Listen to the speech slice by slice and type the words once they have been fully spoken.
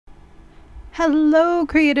Hello,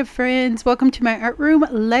 creative friends. Welcome to my art room.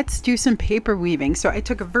 Let's do some paper weaving. So I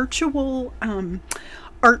took a virtual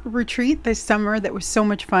art retreat this summer that was so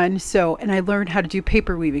much fun. And I learned how to do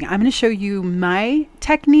paper weaving. I'm going to show you my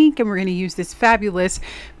technique, and we're going to use this fabulous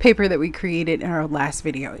paper that we created in our last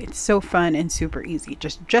video. It's so fun and super easy.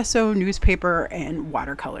 Just gesso, newspaper, and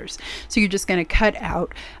watercolors. So you're just going to cut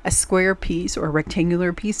out a square piece or a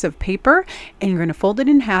rectangular piece of paper, and you're going to fold it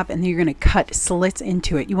in half, and then you're going to cut slits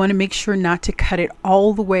into it. You want to make sure not to cut it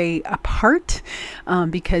all the way apart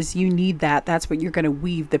because you need that. That's what you're going to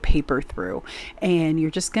weave the paper through. And you're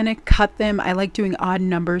just going to cut them. I like doing odd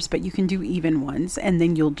numbers, but you can do even ones, and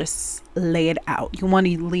then you'll just lay it out. You want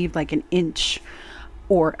to leave like an inch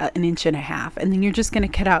or an inch and a half, and then you're just going to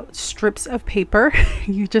cut out strips of paper.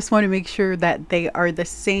 You just want to make sure that they are the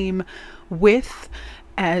same width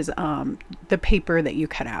as the paper that you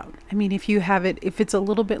cut out. I mean, if it's a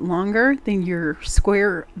little bit longer than your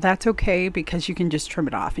square, that's okay, because you can just trim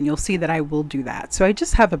it off, and you'll see that I will do that. So I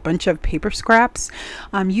just have a bunch of paper scraps.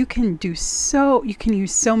 You can use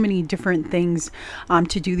so many different things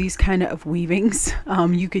to do these kind of weavings.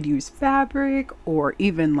 You could use fabric, or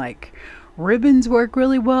even like ribbons work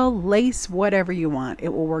really well, lace, whatever you want. It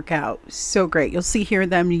will work out so great. You'll see here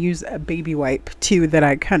that I'm going to use a baby wipe too that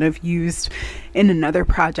I kind of used in another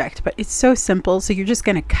project, but it's so simple. So you're just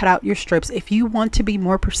going to cut out your strips. If you want to be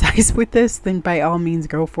more precise with this, then by all means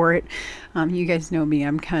go for it. You guys know me,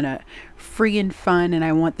 I'm kind of free and fun, and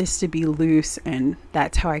I want this to be loose, and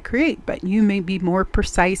that's how I create. But you may be more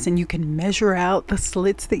precise, and you can measure out the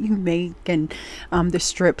slits that you make and the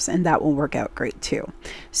strips, and that will work out great too.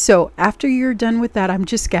 So after you're done with that, I'm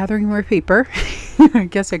just gathering more paper. I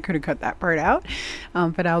guess I could have cut that part out,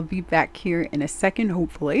 but I'll be back here in a second,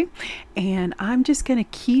 hopefully. And I'm just going to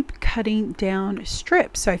keep cutting down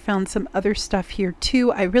strips. So I found some other stuff here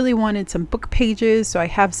too. I really wanted some book pages, so I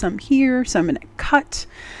have some here. So I'm going to cut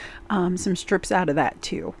some strips out of that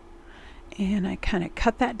too. And I kind of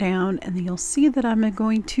cut that down, and then you'll see that I'm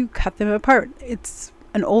going to cut them apart. It's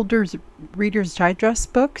an older Reader's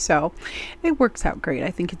Digest book, so it works out great.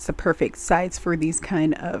 I think it's the perfect size for these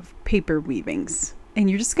kind of paper weavings. And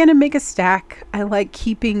you're just going to make a stack. I like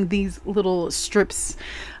keeping these little strips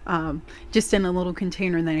just in a little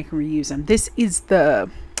container, and then I can reuse them. This is the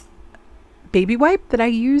baby wipe that I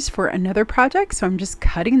use for another project, so I'm just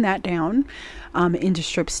cutting that down into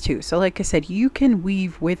strips too. So like I said, you can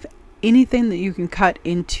weave with anything that you can cut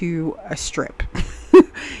into a strip.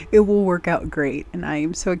 It will work out great, and I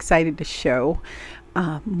am so excited to show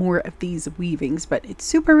more of these weavings, but it's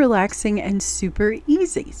super relaxing and super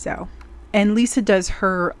easy. So, and Lisa does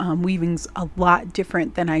her weavings a lot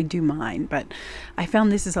different than I do mine, but I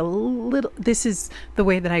found this is the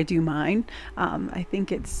way that I do mine. I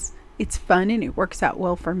think it's fun, and it works out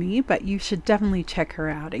well for me, but you should definitely check her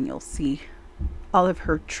out, and you'll see all of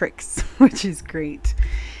her tricks, which is great.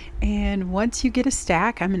 And once you get a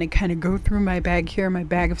stack, I'm going to kind of go through my bag here, my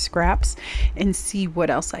bag of scraps, and see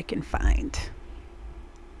what else I can find.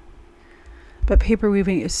 But paper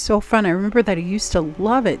weaving is so fun. I remember that I used to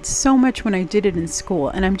love it so much when I did it in school.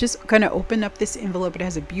 And I'm just going to open up this envelope. It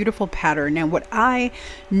has a beautiful pattern. Now what I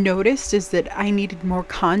noticed is that I needed more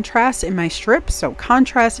contrast in my strips. So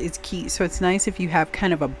contrast is key. So it's nice if you have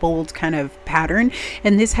kind of a bold kind of pattern.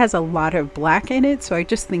 And this has a lot of black in it, so I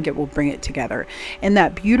just think it will bring it together. And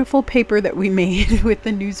that beautiful paper that we made with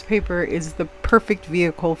the newspaper is the perfect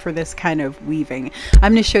vehicle for this kind of weaving.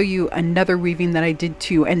 I'm going to show you another weaving that I did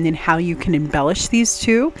too, and then how you can embellish these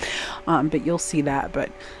two, but you'll see that,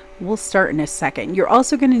 but we'll start in a second. You're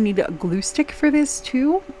also going to need a glue stick for this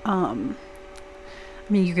too. I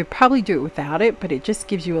mean, you could probably do it without it, but it just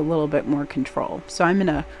gives you a little bit more control. So I'm going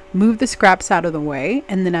to move the scraps out of the way,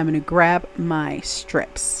 and then I'm going to grab my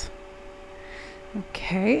strips.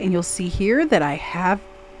 Okay, and you'll see here that I have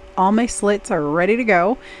all my slits are ready to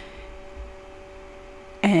go.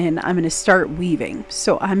 And I'm going to start weaving.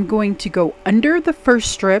 So I'm going to go under the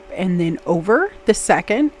first strip, and then over the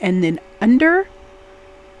second, and then under,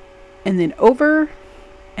 and then over,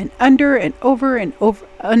 and under, and over, and over,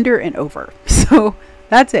 under, and over. So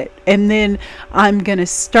that's it. And then I'm going to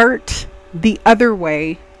start the other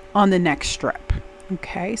way on the next strip.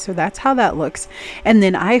 Okay, so that's how that looks. And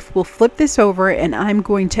then I will flip this over, and I'm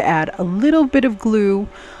going to add a little bit of glue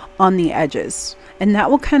on the edges, and that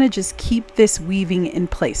will kind of just keep this weaving in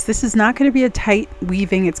place. This is not going to be a tight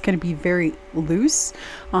weaving, it's going to be very loose,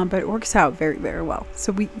 but it works out very, very well.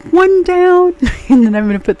 So we one down, and then I'm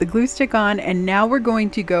going to put the glue stick on, and now we're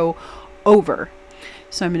going to go over.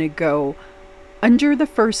 So I'm going to go under the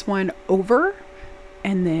first one, over,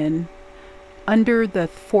 and then under the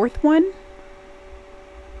fourth one,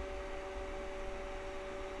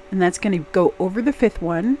 and that's going to go over the 5th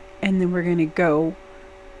one, and then we're going to go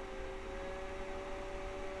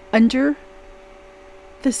under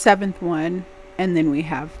the 7th one, and then we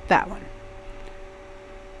have that one.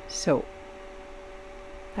 So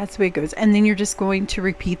that's the way it goes, and then you're just going to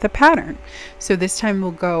repeat the pattern. So this time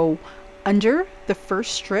we'll go under the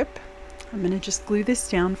first strip. I'm going to just glue this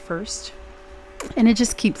down first, and it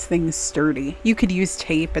just keeps things sturdy. You could use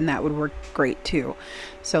tape and that would work great too.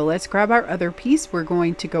 So let's grab our other piece. We're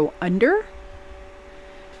going to go under,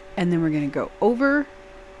 and then we're going to go over.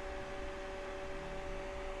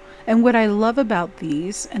 And what I love about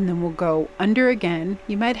these, and then we'll go under again.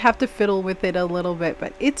 You might have to fiddle with it a little bit,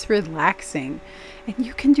 but it's relaxing. And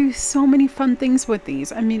you can do so many fun things with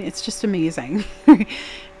these. I mean, it's just amazing.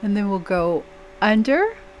 And then we'll go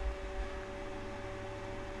under.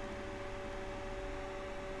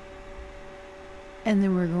 And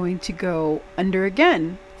then we're going to go under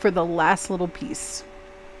again for the last little piece.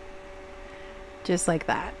 Just like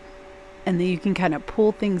that. And then you can kind of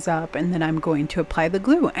pull things up, and then I'm going to apply the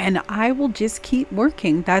glue, and I will just keep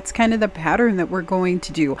working. That's kind of the pattern that we're going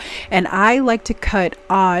to do. And I like to cut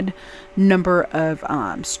odd number of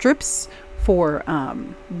strips for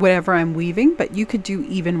whatever I'm weaving, but you could do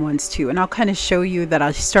even ones too. And I'll kind of show you that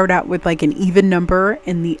I start out with like an even number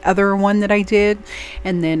in the other one that I did,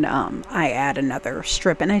 and then I add another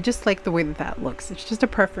strip, and I just like the way that that looks. It's just a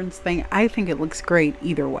preference thing. I think it looks great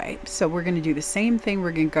either way. So we're going to do the same thing.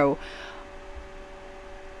 We're going to go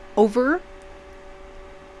over,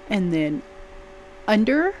 and then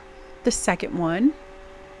under the second one,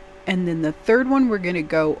 and then the third one we're going to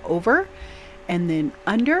go over, and then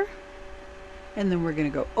under, and then we're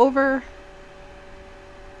going to go over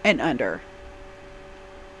and under.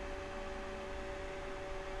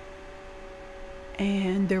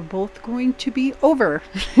 And they're both going to be over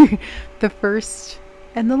the first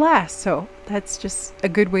and the last. So that's just a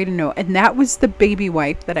good way to know. And that was the baby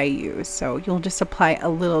wipe that I used. So you'll just apply a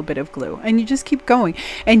little bit of glue, and you just keep going.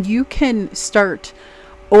 And you can start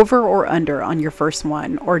over or under on your first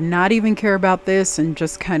one, or not even care about this and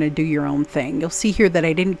just kind of do your own thing. You'll see here that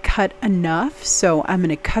I didn't cut enough, so I'm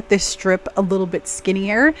going to cut this strip a little bit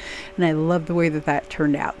skinnier, and I love the way that that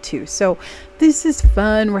turned out too. So this is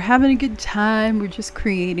fun. We're having a good time. We're just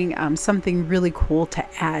creating something really cool to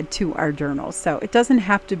add to our journal. So it doesn't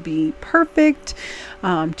have to be perfect.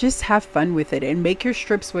 Just have fun with it and make your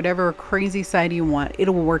strips whatever crazy side you want.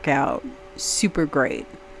 It'll work out super great.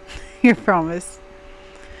 I promise.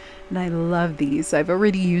 And I love these. I've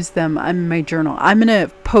already used them in my journal. I'm going to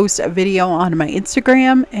post a video on my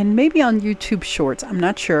Instagram and maybe on YouTube Shorts. I'm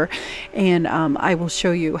not sure. And I will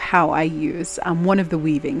show you how I use one of the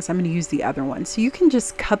weavings. I'm going to use the other one. So you can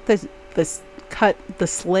just cut the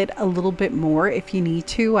slit a little bit more if you need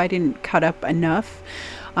to. I didn't cut up enough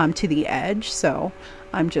to the edge. So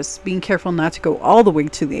I'm just being careful not to go all the way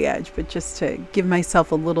to the edge, but just to give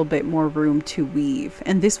myself a little bit more room to weave.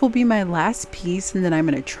 And this will be my last piece, and then I'm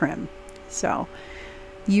going to trim. So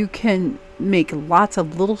you can make lots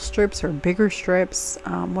of little strips or bigger strips.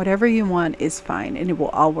 Whatever you want is fine, and it will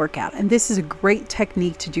all work out. And this is a great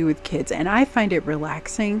technique to do with kids, and I find it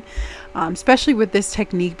relaxing, especially with this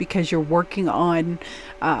technique, because you're working on,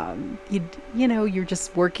 you know, you're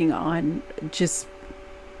just working on just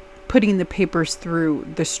putting the papers through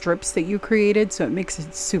the strips that you created. So it makes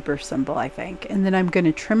it super simple, I think. And then I'm going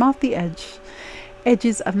to trim off the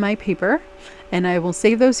edges of my paper, and I will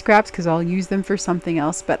save those scraps because I'll use them for something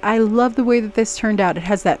else. But I love the way that this turned out. It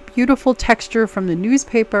has that beautiful texture from the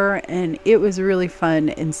newspaper, and it was really fun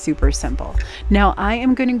and super simple. Now I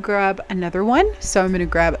am going to grab another one. So I'm going to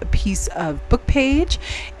grab a piece of book page,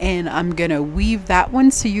 and I'm going to weave that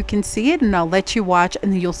one so you can see it, and I'll let you watch,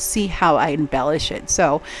 and then you'll see how I embellish it.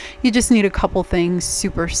 So you just need a couple things,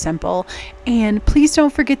 super simple. And please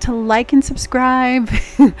don't forget to like and subscribe.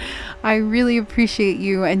 I really appreciate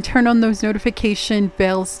you, and turn on those notification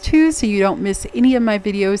bells too so you don't miss any of my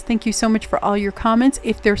videos. Thank you so much for all your comments.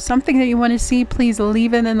 If there's something that you want to see, please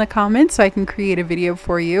leave it in the comments so I can create a video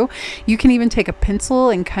for you. You can even take a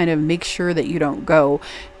pencil and kind of make sure that you don't go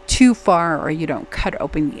too far or you don't cut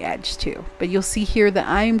open the edge too. But you'll see here that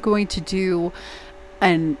I'm going to do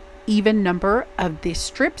an even number of the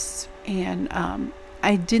strips, and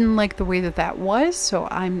I didn't like the way that that was, so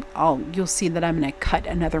you'll see that I'm going to cut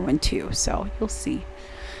another one too, so you'll see.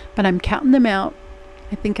 But I'm counting them out.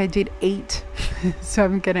 I think I did 8, so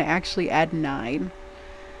I'm going to actually add 9.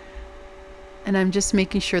 And I'm just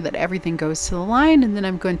making sure that everything goes to the line, and then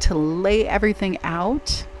I'm going to lay everything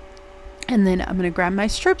out, and then I'm going to grab my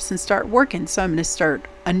strips and start working. So I'm going to start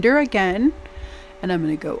under again, and I'm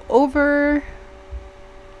going to go over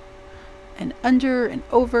and under and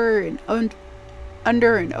over and under.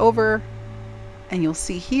 under and over, and you'll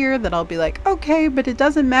see here that I'll be like, okay, but it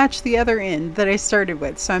doesn't match the other end that I started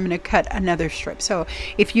with, so I'm going to cut another strip. So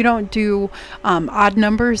if you don't do odd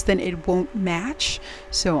numbers, then it won't match,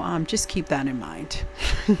 so just keep that in mind.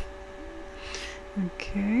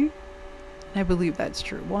 Okay, I believe that's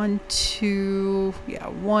true. 1, 2, yeah,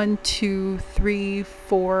 1, 2, 3,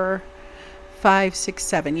 4, 5, 6,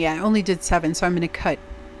 7. Yeah, I only did 7, so I'm going to cut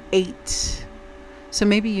 8. So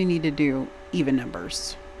maybe you need to do even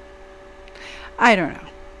numbers. I don't know,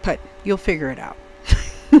 but you'll figure it out.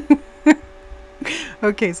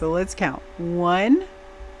 Okay, so let's count. 1,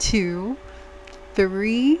 2,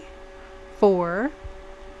 3, 4,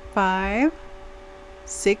 5,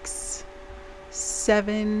 6,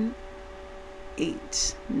 7,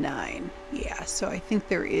 8, 9. Yeah, so I think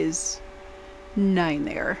there is 9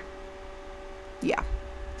 there. Yeah.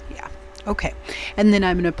 Okay, and then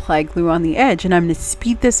I'm going to apply glue on the edge, and I'm going to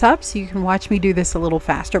speed this up so you can watch me do this a little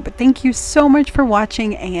faster. But thank you so much for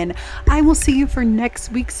watching, and I will see you for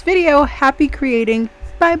next week's video. Happy creating.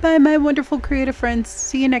 Bye bye, my wonderful creative friends.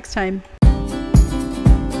 See you next time.